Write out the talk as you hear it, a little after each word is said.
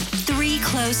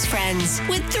close friends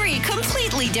with 3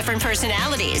 completely different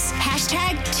personalities.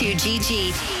 Hashtag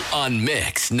 2GG. On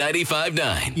Mix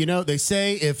 95.9. You know, they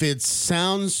say if it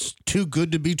sounds too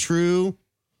good to be true,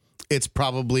 it's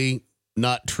probably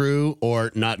not true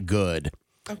or not good.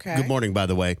 Okay. Good morning, by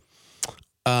the way.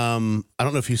 I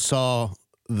don't know if you saw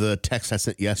the text I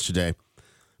sent yesterday,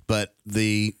 but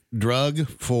the drug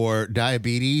for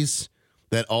diabetes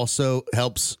that also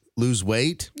helps lose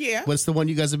weight. Yeah. What's the one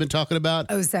you guys have been talking about?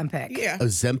 Ozempic. Yeah.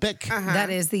 Ozempic? That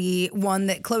is the one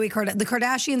that the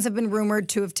Kardashians have been rumored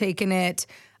to have taken it.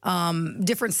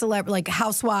 Different like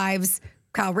housewives.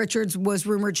 Kyle Richards was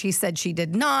rumored. She said she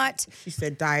did not. She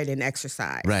said diet and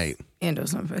exercise. Right. And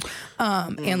Ozempic.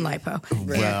 And lipo.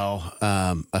 Well,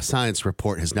 a science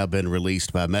report has now been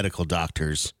released by medical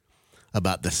doctors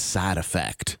about the side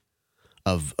effect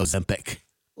of Ozempic.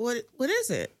 What is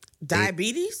it?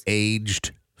 Diabetes?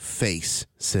 Aged face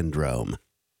syndrome.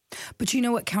 But you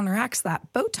know what counteracts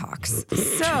that? Botox.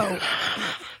 So,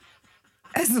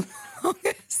 as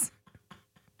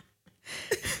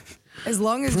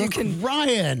long as you can.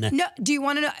 Ryan. No, do you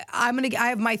want to know? I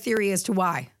have my theory as to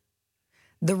why.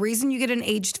 The reason you get an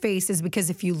aged face is because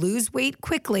if you lose weight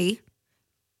quickly,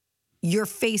 your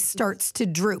face starts to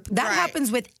droop. That Right.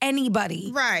 happens with anybody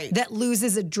Right. that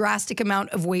loses a drastic amount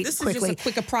of weight This quickly. is just a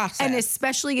quicker process. And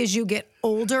especially as you get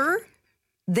older,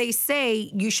 they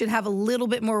say you should have a little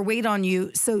bit more weight on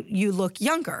you so you look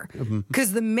younger.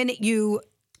 Because the minute you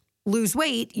lose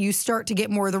weight, you start to get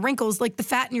more of the wrinkles, like the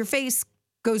fat in your face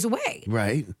goes away.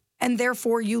 Right. And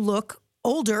therefore you look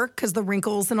older because the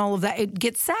wrinkles and all of that, it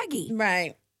gets saggy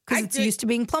Right. because it's used to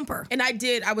being plumper. And I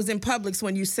was in Publix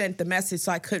when you sent the message,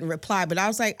 so I couldn't reply. But I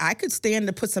was like, I could stand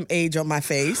to put some age on my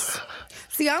face.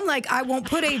 See, I'm like, I won't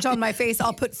put age on my face.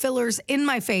 I'll put fillers in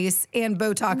my face and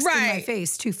Botox in my Right.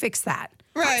 face to fix that.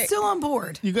 I'm Right. still on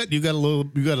board. You got a little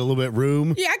bit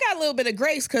room. Yeah, I got a little bit of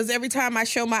grace because every time I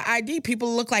show my ID,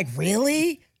 people look like,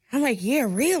 really? I'm like, yeah,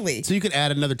 really. So you could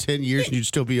add another 10 years and you'd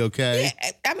still be okay.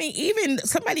 Yeah, I mean,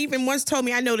 somebody even once told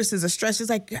me, I know this is a stretch. It's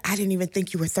like, I didn't even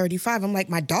think you were 35. I'm like,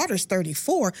 my daughter's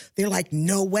 34. They're like,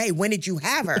 no way. When did you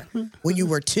have her? When you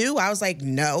were 2? I was like,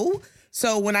 no.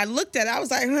 So when I looked at it, I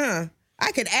was like,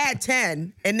 I could add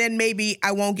 10 and then maybe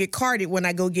I won't get carded when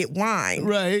I go get wine.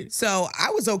 Right. So I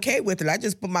was okay with it. I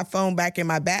just put my phone back in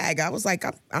my bag. I was like,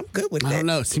 I'm good with it. I don't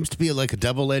know. It seems to be like a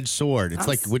double-edged sword. It's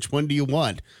like, which one do you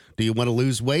want? Do you want to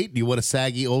lose weight? Do you want a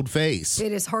saggy old face?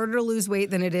 It is harder to lose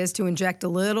weight than it is to inject a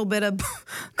little bit of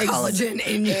collagen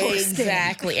in your skin.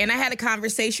 Exactly. And I had a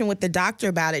conversation with the doctor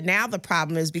about it. Now the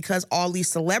problem is because all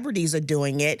these celebrities are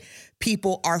doing it,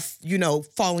 people are,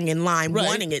 falling in line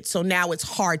wanting it. So now it's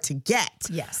hard to get.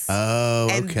 Yes. Oh,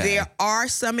 okay. And there are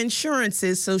some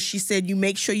insurances. So she said you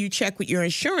make sure you check with your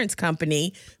insurance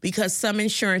company because some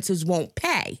insurances won't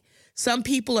pay. Some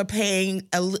people are paying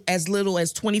as little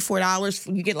as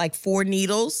 $24. You get like 4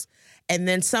 needles. And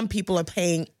then some people are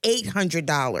paying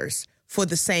 $800 for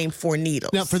the same 4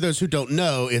 needles. Now, for those who don't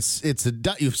know,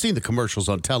 you've seen the commercials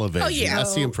on television. Oh, yeah. I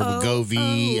see them from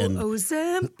Wegovy and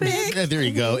Ozempic. Yeah, there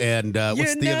you go. And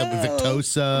what's the other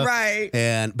Victoza?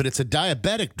 Right. But it's a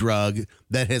diabetic drug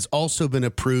that has also been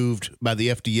approved by the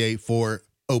FDA for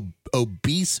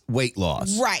obese weight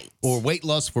loss. Right. Or weight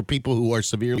loss for people who are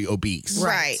severely obese.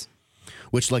 Right.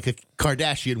 Which like a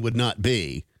Kardashian would not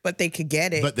be. But they could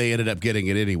get it. But they ended up getting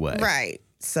it anyway. Right.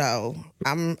 So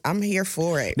I'm here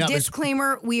for it. Now,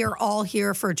 Disclaimer, we are all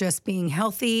here for just being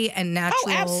healthy and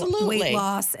natural absolutely. weight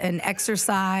loss and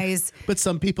exercise. but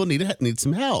some people need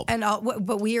some help. And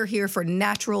but we are here for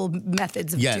natural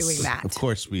methods of doing that. Of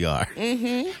course we are.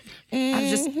 I was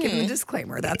just giving a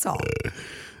disclaimer, that's all.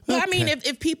 Well, I mean,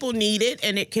 if people need it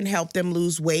and it can help them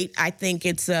lose weight, I think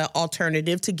it's an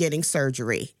alternative to getting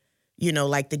surgery.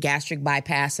 Like the gastric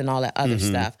bypass and all that other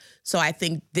stuff. So I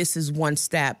think this is one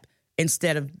step.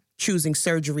 Instead of choosing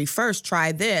surgery first,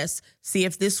 try this, see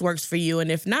if this works for you.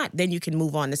 And if not, then you can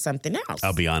move on to something else.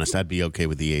 I'll be honest, I'd be okay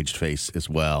with the aged face as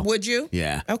well. Would you?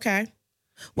 Yeah. Okay.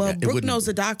 Well, Yeah, it Brooke wouldn't- knows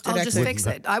a doctor I'll that just could fix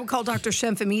it. I would call Dr.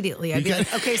 Schimpf immediately. I'd be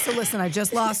like, okay, so listen, I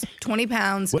just lost 20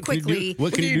 pounds quickly.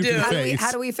 What can you do for the face?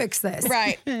 How do we fix this?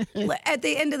 Right. At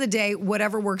the end of the day,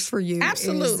 whatever works for you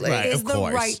Absolutely. is of the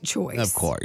course. right choice. Of course.